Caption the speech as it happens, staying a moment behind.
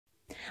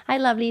Hi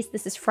lovelies,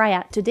 this is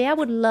Freya. Today I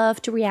would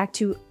love to react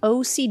to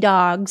OC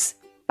Dawgs,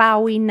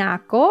 Pauwi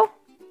Nako.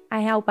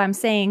 I hope I'm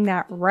saying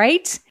that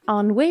right.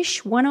 On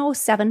Wish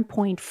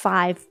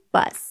 107.5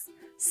 Buzz.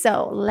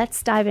 So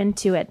let's dive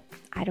into it.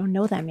 I don't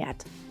know them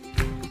yet.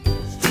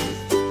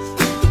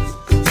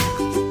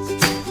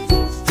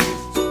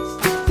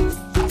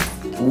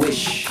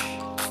 Wish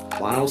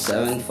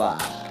 107.5.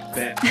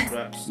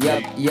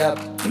 Yup.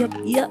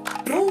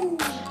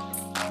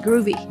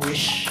 Groovy.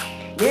 Wish.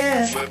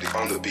 Yeah. Flip it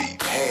on the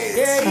beat.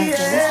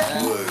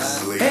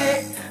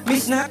 Hey,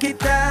 miss na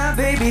kita,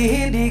 baby,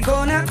 hindi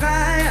ko na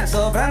kaya.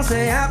 Sobrang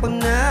saya ko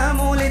na,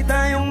 muli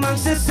tayong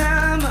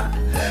magsasama.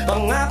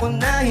 Pangako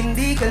na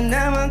hindi ka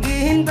na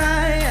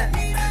maghihintay.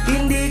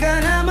 Hindi ka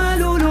na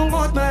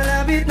malulungkot,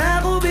 malapit na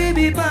ako,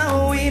 baby,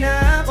 pauwi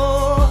na ako.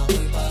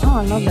 Oh,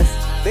 I love this.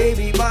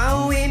 Baby,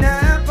 pauwi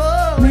na ako.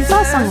 It's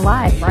all sung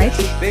live, right?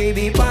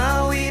 Baby,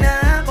 pauwi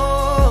na ako.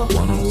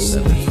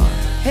 107.5.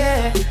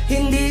 Hey,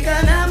 hindi ka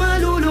na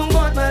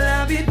malulungkot,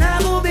 malapit na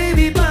ako,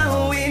 baby,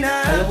 pauwi na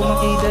ako. Alam ko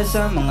makita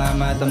sa mga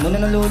mata mo na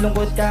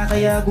nalulungkot ka,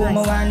 kaya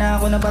gumawa na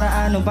ako ng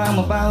paraan upang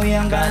mapawi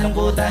ang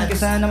kalungkutan.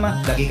 Kasi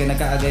naman, lagi ka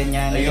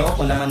nagkaaganyan.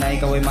 Ayoko naman na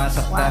ikaw ay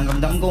masaktan.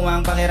 Ramdam ko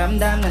ang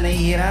pakiramdam na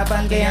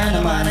nahihirapan, kaya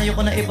naman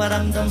ayoko na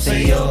iparamdam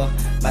sa'yo.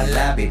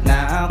 Malapit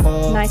na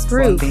ako. Nice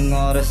groove. Konting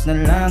oras na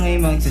lang ay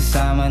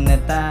magsasama na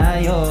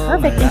tayo.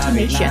 Perfect Malapit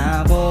intonation.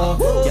 na ako,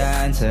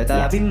 dyan sa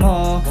tabi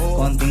mo.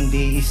 Konting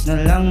tiis na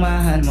lang,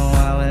 mahal mo,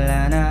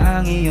 wala na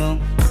ang iyong.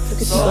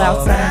 Look at people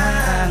outside.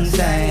 Sobrang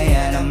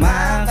saya na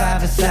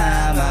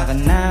makakasama ka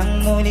nang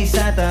muli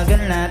sa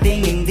tagal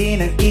nating hindi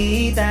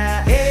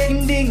nagkita.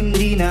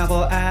 Hindi na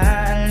ako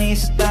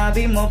aalis sa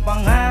tabi mo,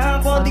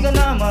 pangako di ka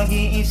na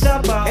mag-iisa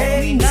pa.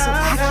 So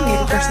actually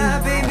the person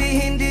baby,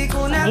 hindi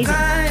ko na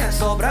kaya.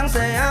 Sobrang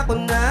saya ko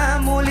na,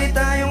 muli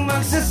tayong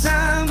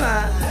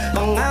magsasama.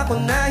 Pangako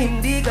na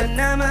hindi ka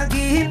na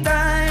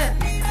maghihintay.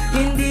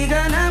 Hindi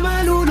ka na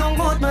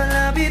malulungkot,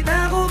 malapit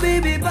ako,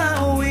 baby,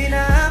 pauwi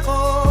na ako.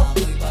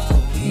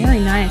 Very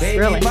nice, Baby,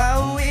 really.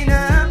 pauwi na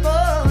ako.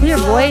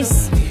 Your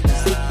voice,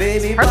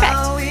 Baby, perfect.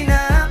 pauwi na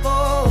ako.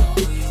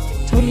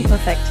 Totally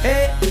perfect.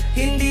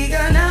 Hindi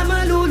ka na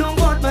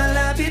malulungkot,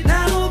 malapit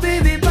na ako,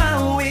 baby,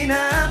 pauwi na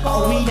ako.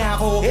 Pauwi na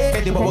ako,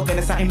 pwede ba huwag ka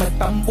na sa'kin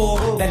magtampo?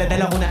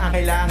 Dala-dala ko na ang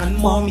kailangan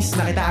mo. Miss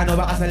na kita, ano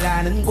ba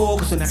kasalanan ko?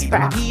 Gusto na kita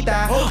makita,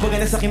 huwag ka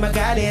na sa'kin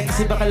magalit.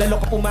 Kasi baka lalo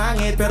ka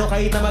pumangit. Pero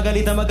kahit na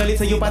magalit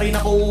sa'yo pa rin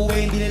ako uuwi.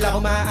 Hindi nila ako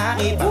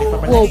maaakit.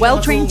 Whoa,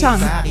 well-trained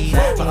tongue.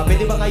 Mga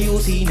pwede bang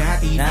ayusin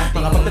natin?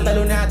 Mga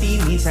pagtatalo natin,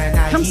 minsan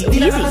ay Comes hindi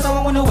easy. lang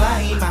kasawang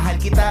unawain. Mahal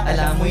kita,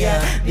 alam mo yan.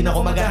 Di na ako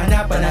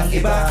maghahanapan ng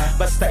iba.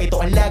 Basta ito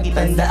ang lagi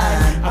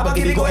tandaan. Ang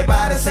pag-ibig ko ay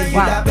para sa'yo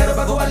lang. Pero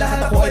bago ang lahat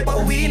ako ay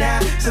pauwi na.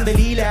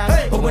 Sandali lang,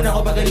 huwag mo na ako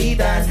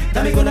pagalitan.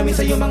 Dami ko namin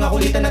sa'yo mga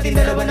kulitan natin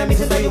dalawa na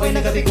minsan tayo ay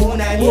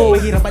nagabikunan.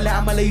 Mahirap pala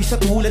ang malayo sa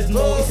tulad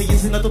mo. Isa yun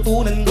sa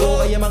natutunan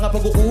ko. Kaya mga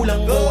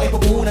pagkukulang ko ay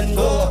pupunan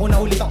ko. Ako na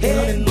ulit ang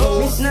kunan mo.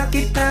 Miss na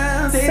kita,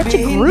 baby, Such a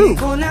hindi groove.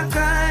 ko na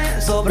kaya.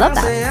 Sobrang Love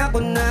that. saya ko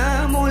na,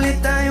 muli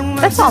tayong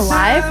That's all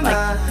live, magsasama.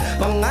 like,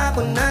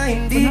 Pangako na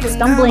hindi we're not ka na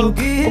stumbling over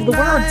the maghihintay.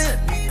 words.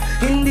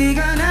 Hindi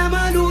ka na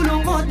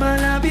malulungkot,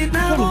 malapit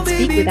na I ako, can't speak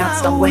baby, without pauwi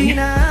stumbling.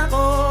 na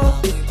ako.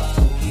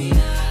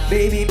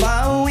 Baby,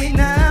 pauwi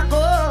na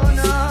ako,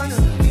 no.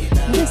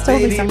 It is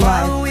totally Baby, sung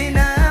live. pauwi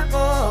na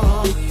ako.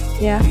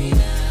 Yeah.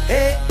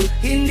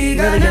 Hindi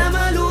ka Really na good.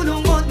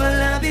 malulungkot,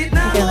 malapit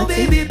na Okay, ako, let's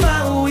see. baby,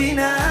 pauwi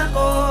na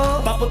ako.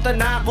 Papunta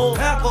na ako,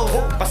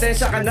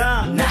 pasensya ka na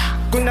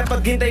kung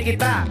napaghintay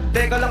kita.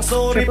 Teka lang,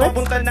 sorry, Triplets?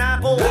 papunta na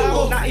ako.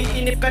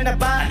 Naiinip ka na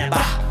ba?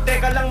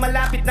 Teka lang,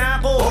 malapit na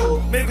ako.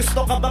 May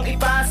gusto ka bang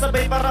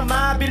ipasabay para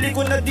mabili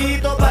ko na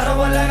dito? Para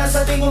wala na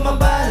sa ating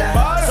gumambala,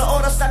 sa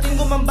oras natin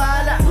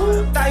gumambala.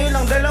 Tayo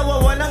lang dalawa,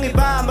 walang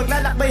iba,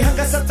 maglalakbay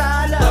hanggang sa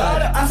tala.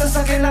 Ang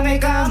sasakyan lang ay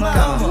kama,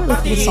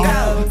 pati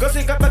ikaw.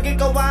 Kasi kapag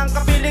ikaw ang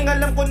kapiling,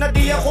 alam ko na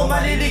di ako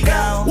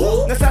maliligaw.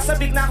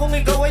 Nasasabik na kung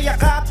ikaw ay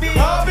yakapin.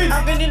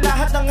 Akin din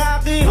lahat ng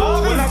akin.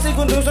 Walang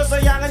segundong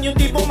sasayangan yung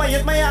tipong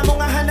mayat maya mo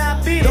nga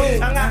hanapin.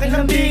 Ang akin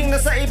lambing,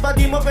 nasa iba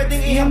di mo pwedeng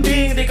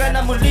ihambing. Di ka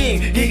na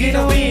muling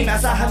giginawin,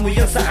 asahan mo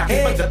yan sa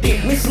aking pagdating.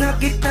 Miss na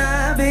kita,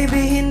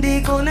 baby,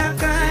 hindi ko na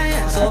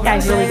kaya. Sobrang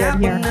guy's really saya good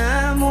ko here. na,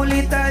 muli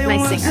tayong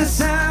Nice singer.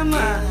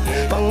 magsasama.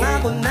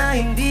 Pangako na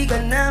hindi ka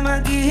na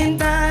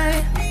maghihintay.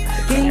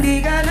 Hindi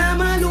ka na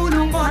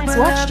malulungkot, Nice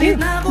watch, malapit too.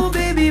 na ako,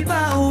 baby,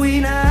 pauwi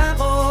na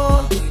ako.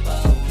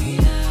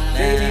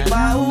 Baby,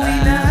 pauwi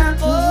na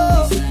ako.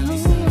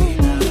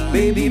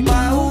 Baby,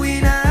 pauwi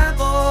na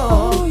ako.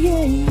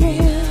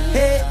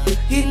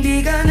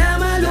 Hindi ka na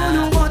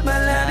malulungkot,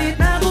 malapit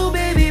na ako,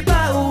 baby,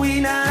 pauwi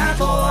na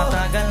ako.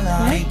 Matagal na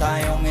rin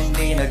tayong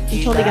hindi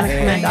nagkita. Totally gonna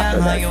comment after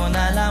this. Ngayon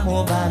alam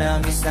mo ba na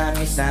miss na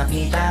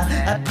kita?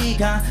 At di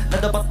ka na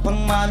dapat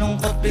pang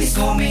malungkot, please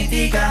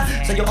ngumiti ka.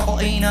 Sa'yo ako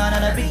ay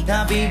nananabik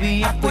na,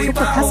 baby, ako'y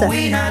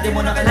pauwi na. Di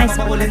mo na kailangan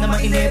pakulin na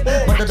mainip,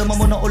 matadama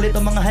mo na ulit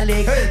ang mga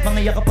halik.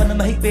 Mga yakap pa na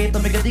mahigpit,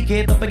 ang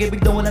megadikit, ang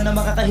pag-ibig daw wala na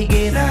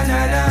makakahigit.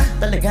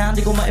 Talagang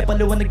di ko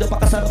maipaliwanag daw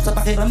pakasarap sa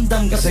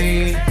pakiramdam.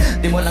 Kasi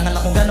di mo lang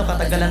alam kung gano'ng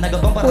katagalan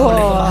nagabang para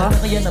ulit mamahal ka.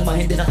 Kaya naman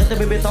hindi na kita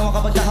bibitawan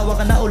kapag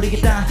hahawakan na uli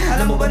kita.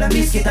 Alam mo ba na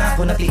miss kita?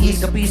 Kung natiis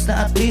ka, please na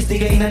at least di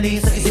ka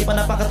inalis sa isipan,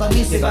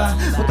 napakatamis, diba?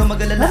 Huwag kang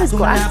mag-alala kung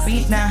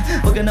malapit na,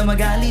 huwag ka na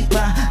magalit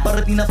pa.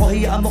 Parating na ko,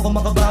 hayaan mo kung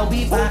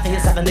makabawi pa. Kaya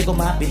sa kanil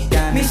kumapit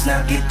ka. Miss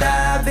na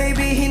kita,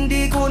 baby,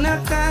 hindi ko na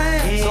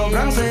kaya.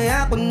 Sobrang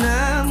saya ko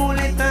na,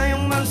 muli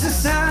tayong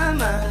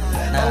magsasama.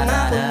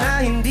 Pangako na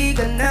hindi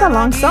ka na That's a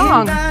long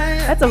song.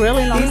 That's a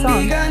really long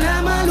song. Hindi ka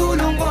na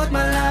malulungkot,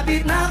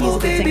 malapit na ako,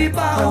 baby,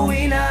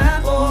 pauwi na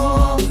ako.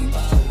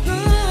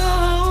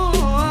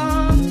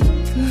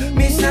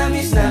 Miss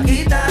na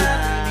kita,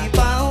 baby,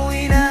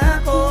 pauwi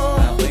na ako.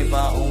 Ako'y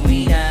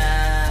pauwi na.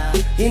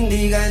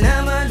 Hindi ka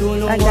na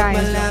malulungkot,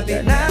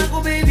 malapit na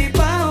ako, baby,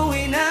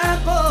 pauwi na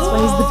ako. So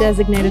he's the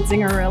designated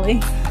singer, really.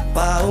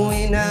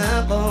 Pauwi na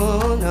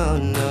ako,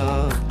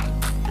 no.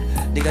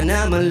 Hindi ka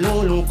na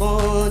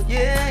malulungkot,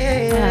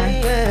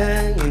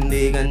 yeah.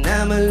 Hindi ka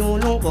na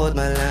malulungkot,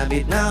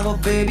 malapit na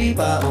ako, baby,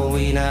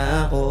 pauwi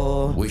na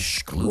ako. Wish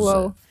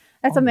Whoa,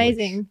 that's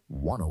amazing.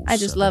 I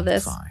just love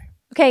this.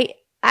 107.5. Okay,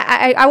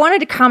 I wanted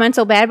to comment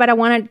so bad, but I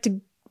wanted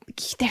to.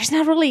 There's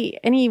not really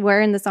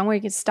anywhere in the song where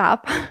you can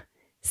stop.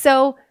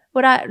 So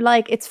what I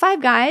like, it's 5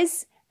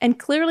 guys, and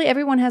clearly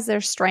everyone has their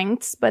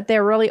strengths, but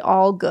they're really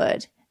all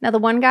good. Now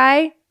the one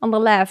guy on the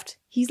left,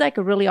 he's like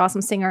a really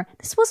awesome singer.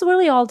 This was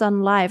really all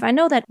done live. I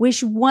know that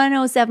Wish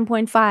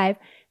 107.5,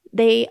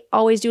 they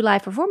always do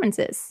live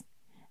performances,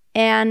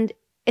 and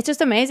it's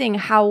just amazing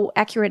how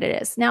accurate it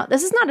is. Now,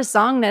 this is not a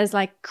song that is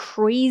like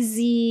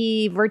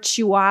crazy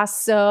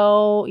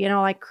virtuoso, you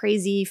know, like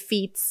crazy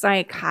feats,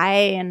 like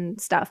high and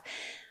stuff.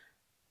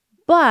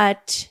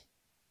 But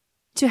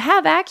to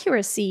have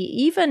accuracy,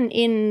 even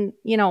in,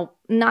 you know,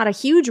 not a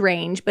huge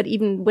range, but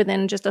even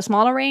within just a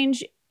smaller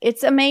range,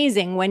 it's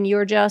amazing when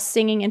you're just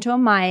singing into a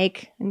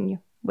mic and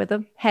with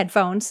the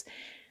headphones.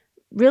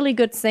 Really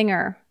good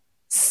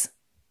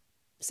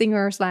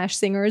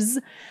singer/singers.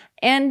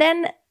 And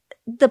then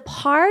the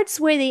parts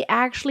where they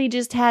actually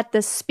just had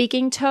the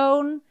speaking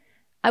tone,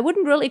 I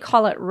wouldn't really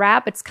call it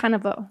rap. It's kind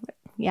of a,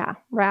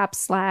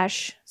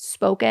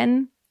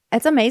 rap/spoken.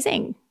 It's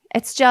amazing.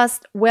 It's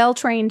just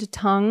well-trained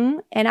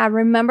tongue. And I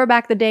remember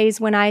back the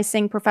days when I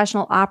sing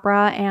professional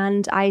opera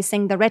and I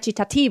sing the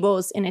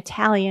recitativos in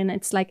Italian.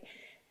 It's like,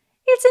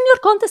 Il signor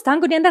conte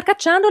stanco di andar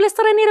cacciando le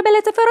straniere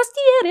bellezze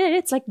forastiere.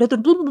 It's like,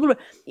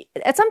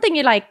 it's something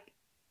you like,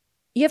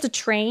 you have to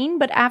train,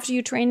 but after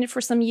you train it for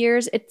some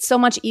years, it's so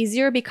much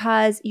easier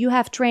because you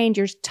have trained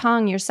your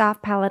tongue, your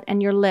soft palate,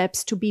 and your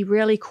lips to be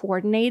really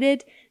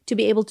coordinated, to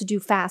be able to do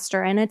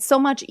faster. And it's so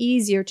much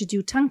easier to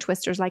do tongue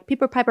twisters like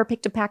Pieper Piper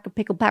picked a pack of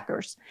pickled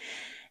peppers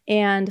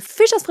and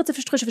Fischers Fritze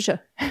Fisch Frische Fische.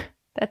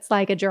 That's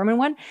like a German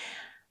one.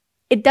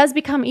 It does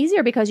become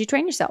easier because you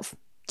train yourself.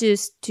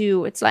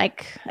 It's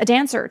like a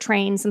dancer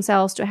trains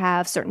themselves to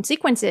have certain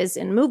sequences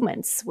and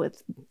movements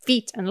with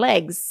feet and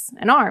legs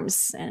and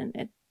arms, and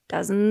it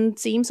doesn't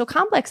seem so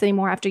complex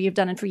anymore after you've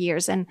done it for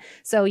years. And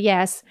so,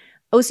 yes,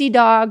 OC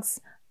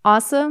Dawgs,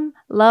 awesome,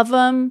 love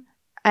them,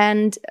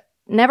 and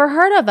never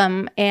heard of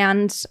them.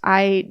 And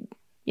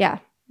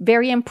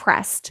very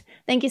impressed.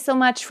 Thank you so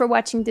much for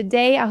watching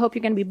today. I hope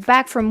you're going to be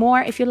back for more.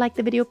 If you liked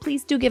the video,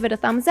 please do give it a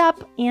thumbs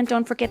up. And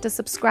don't forget to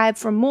subscribe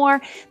for more.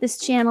 This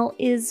channel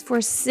is for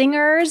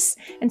singers.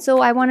 And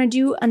so I want to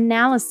do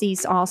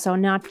analyses also,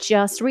 not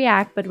just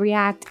react, but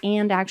react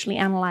and actually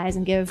analyze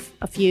and give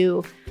a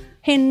few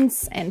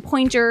hints and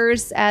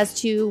pointers as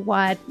to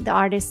what the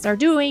artists are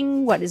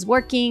doing, what is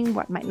working,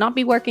 what might not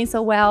be working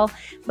so well.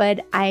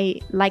 But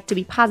I like to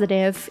be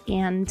positive,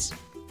 and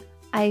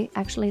I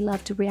actually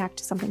love to react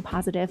to something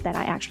positive that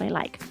I actually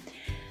like.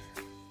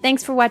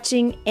 Thanks for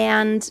watching,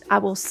 and I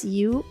will see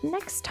you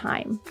next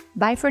time.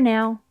 Bye for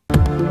now.